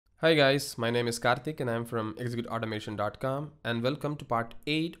Hi guys, my name is Karthik and I'm from executeautomation.com and welcome to part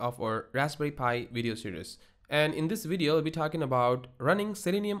 8 of our Raspberry Pi video series. And in this video, we'll be talking about running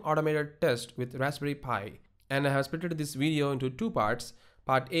Selenium automated test with Raspberry Pi. And I have split this video into two parts,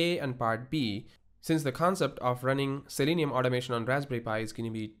 part A and part B, since the concept of running Selenium automation on Raspberry Pi is going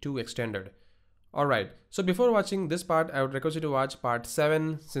to be too extended. Alright, so before watching this part, I would request you to watch part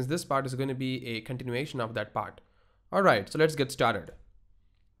 7 since this part is going to be a continuation of that part. Alright, so let's get started.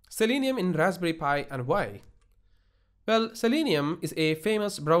 Selenium in Raspberry Pi and why? Well, Selenium is a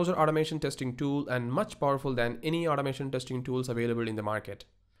famous browser automation testing tool and much powerful than any automation testing tools available in the market.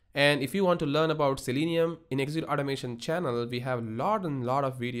 And if you want to learn about Selenium, in Execute Automation channel, we have lot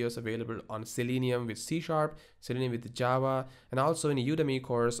of videos available on Selenium with C#, Selenium with Java, and also in a Udemy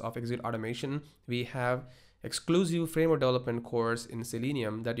course of Execute Automation, we have exclusive framework development course in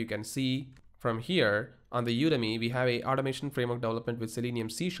Selenium that you can see from here. On the Udemy, we have a automation framework development with Selenium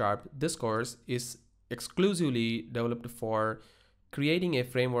C#. This course is exclusively developed for creating a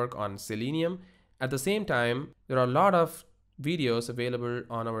framework on Selenium. At the same time, there are a lot of videos available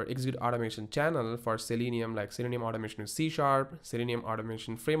on our Execute Automation channel for Selenium, like Selenium automation with C#, Selenium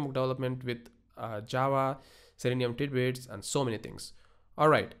automation framework development with Java, Selenium tidbits, and so many things. All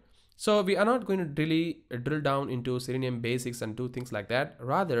right. So we are not going to really drill down into Selenium basics and do things like that.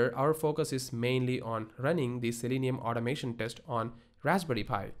 Rather, our focus is mainly on running the Selenium automation test on Raspberry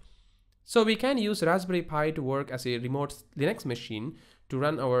Pi. So we can use Raspberry Pi to work as a remote Linux machine to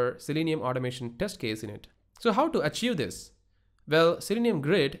run our Selenium automation test case in it. So how to achieve this? Well, Selenium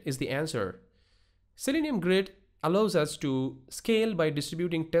Grid is the answer. Selenium Grid allows us to scale by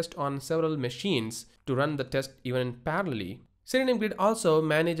distributing tests on several machines to run the test even parallelly. Selenium Grid also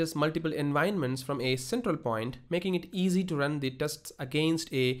manages multiple environments from a central point, making it easy to run the tests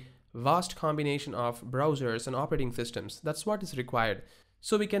against a vast combination of browsers and operating systems. That's what is required.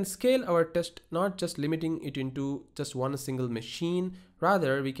 So we can scale our test, not just limiting it into just one single machine.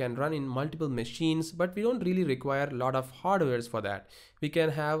 Rather, we can run in multiple machines, but we don't really require a lot of hardwares for that. We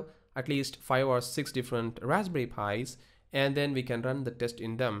can have at least 5 or 6 different Raspberry Pis, and then we can run the test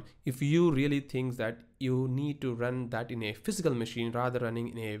in them. If you really think that you need to run that in a physical machine rather running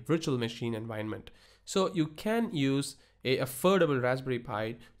in a virtual machine environment. So you can use a affordable Raspberry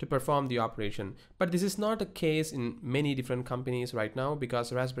Pi to perform the operation. But this is not the case in many different companies right now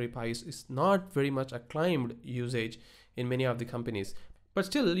because Raspberry Pi is not very much acclaimed usage in many of the companies. But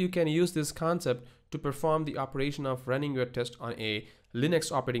still, you can use this concept to perform the operation of running your test on a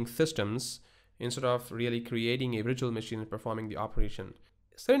Linux operating systems instead of really creating a virtual machine and performing the operation.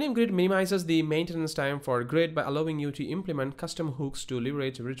 Selenium Grid minimizes the maintenance time for Grid by allowing you to implement custom hooks to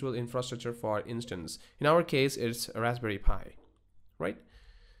leverage virtual infrastructure for instance. In our case, it's a Raspberry Pi, right?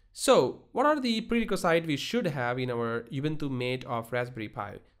 So what are the prerequisites we should have in our Ubuntu Mate of Raspberry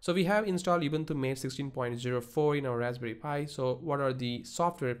Pi? So we have installed Ubuntu Mate 16.04 in our Raspberry Pi. So what are the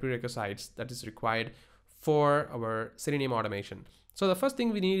software prerequisites that is required for our Selenium automation? So the first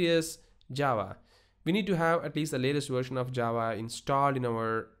thing we need is Java. We need to have at least the latest version of Java installed in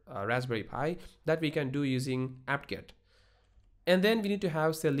our Raspberry Pi that we can do using apt-get. And then we need to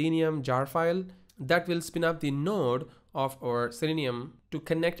have Selenium jar file that will spin up the node of our Selenium to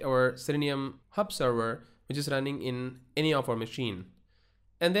connect our Selenium hub server, which is running in any of our machine.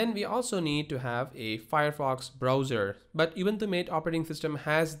 And then we also need to have a Firefox browser, but Ubuntu Mate operating system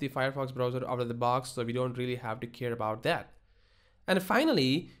has the Firefox browser out of the box, so we don't really have to care about that. And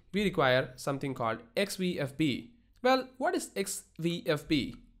finally, we require something called XVFB. Well, what is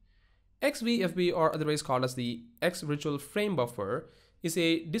XVFB? XVFB, or otherwise called as the X Virtual Frame Buffer, is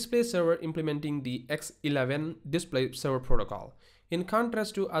a display server implementing the X11 display server protocol. In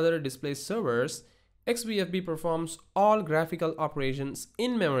contrast to other display servers, XVFB performs all graphical operations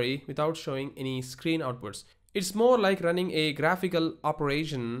in memory without showing any screen outputs. It's more like running a graphical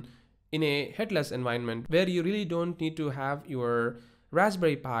operation in a headless environment where you really don't need to have your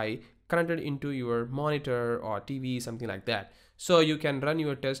Raspberry Pi connected into your monitor or TV, something like that. So you can run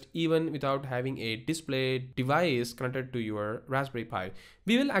your test even without having a display device connected to your Raspberry Pi.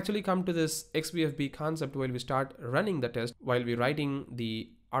 We will actually come to this XVFB concept while we start running the test while we're writing the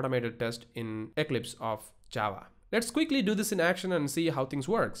automated test in Eclipse of Java. Let's quickly do this in action and see how things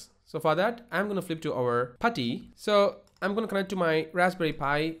works. So for that, I'm going to flip to our PuTTY. So I'm going to connect to my Raspberry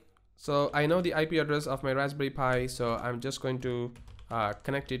Pi. So I know the IP address of my Raspberry Pi, so I'm just going to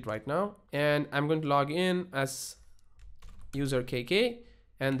connect it right now. And I'm going to log in as user KK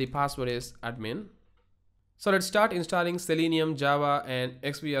and the password is admin. So let's start installing Selenium, Java, and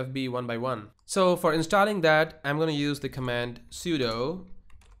XVFB one by one. So for installing that, I'm going to use the command sudo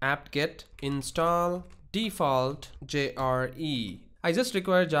apt-get install default JRE. I just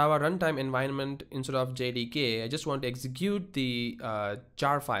require Java runtime environment instead of JDK. I just want to execute the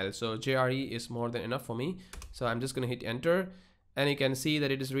jar file. So JRE is more than enough for me. So I'm just going to hit enter, and you can see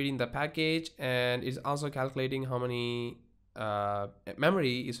that it is reading the package and it's also calculating how many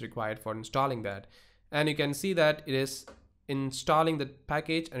memory is required for installing that. And you can see that it is installing the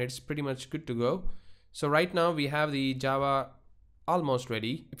package and it's pretty much good to go. So right now we have the Java almost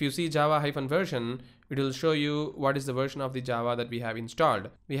ready. If you see Java-version, it will show you what is the version of the Java that we have installed.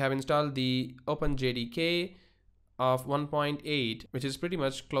 We have installed the OpenJDK of 1.8, which is pretty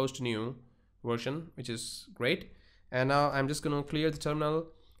much close to new version, which is great. And now I'm just going to clear the terminal.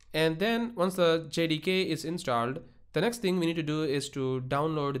 And then once the JDK is installed, the next thing we need to do is to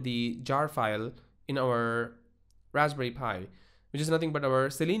download the jar file in our Raspberry Pi, which is nothing but our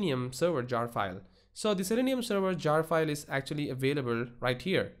Selenium server jar file. So the Selenium server jar file is actually available right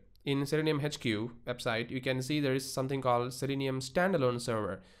here in Selenium HQ website. You can see there is something called Selenium standalone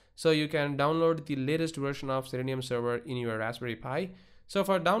server. So you can download the latest version of Selenium server in your Raspberry Pi. So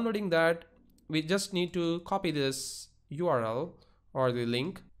for downloading that, we just need to copy this URL or the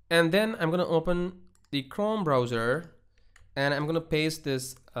link, and then I'm going to open the Chrome browser and I'm going to paste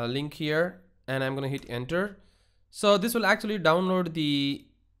this link here, and I'm going to hit enter. So this will actually download the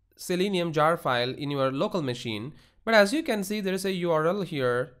Selenium jar file in your local machine, but as you can see there is a URL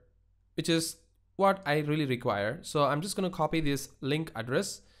here which is what I really require. So I'm just going to copy this link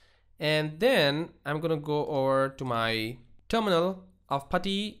address, and then I'm going to go over to my terminal of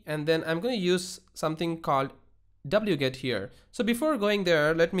PuTTY, and then I'm going to use something called wget here. So before going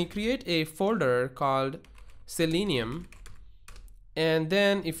there, let me create a folder called Selenium, and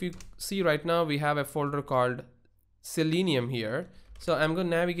then if you see right now we have a folder called Selenium here. So I'm going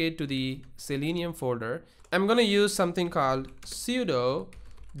to navigate to the Selenium folder. I'm going to use something called sudo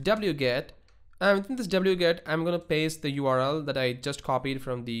wget, and within this wget I'm going to paste the URL that I just copied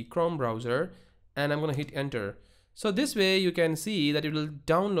from the Chrome browser, and I'm going to hit enter. So this way you can see that it will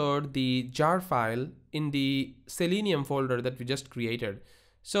download the jar file in the Selenium folder that we just created.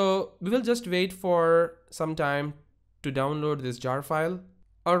 So we will just wait for some time to download this jar file.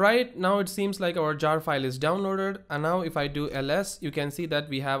 Alright, now it seems like our jar file is downloaded, and now if I do ls, you can see that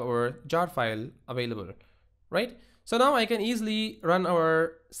we have our jar file available, right? So now I can easily run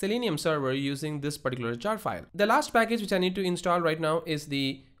our Selenium server using this particular jar file. The last package which I need to install right now is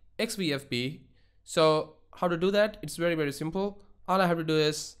the xvfp. So how to do that? It's very simple. All I have to do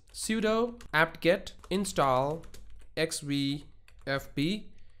is sudo apt-get install xvfp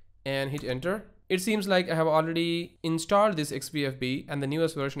and hit enter. It seems like I have already installed this xvfp and the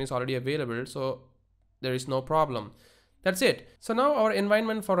newest version is already available, so there is no problem. That's it. So now our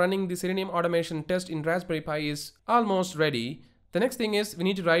environment for running the Selenium automation test in Raspberry Pi is almost ready. The next thing is we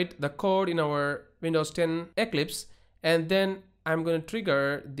need to write the code in our Windows 10 Eclipse, and then I'm going to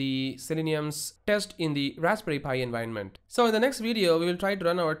trigger the Selenium's test in the Raspberry Pi environment. So in the next video, we will try to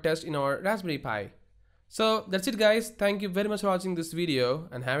run our test in our Raspberry Pi. So that's it guys. Thank you very much for watching this video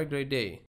and have a great day.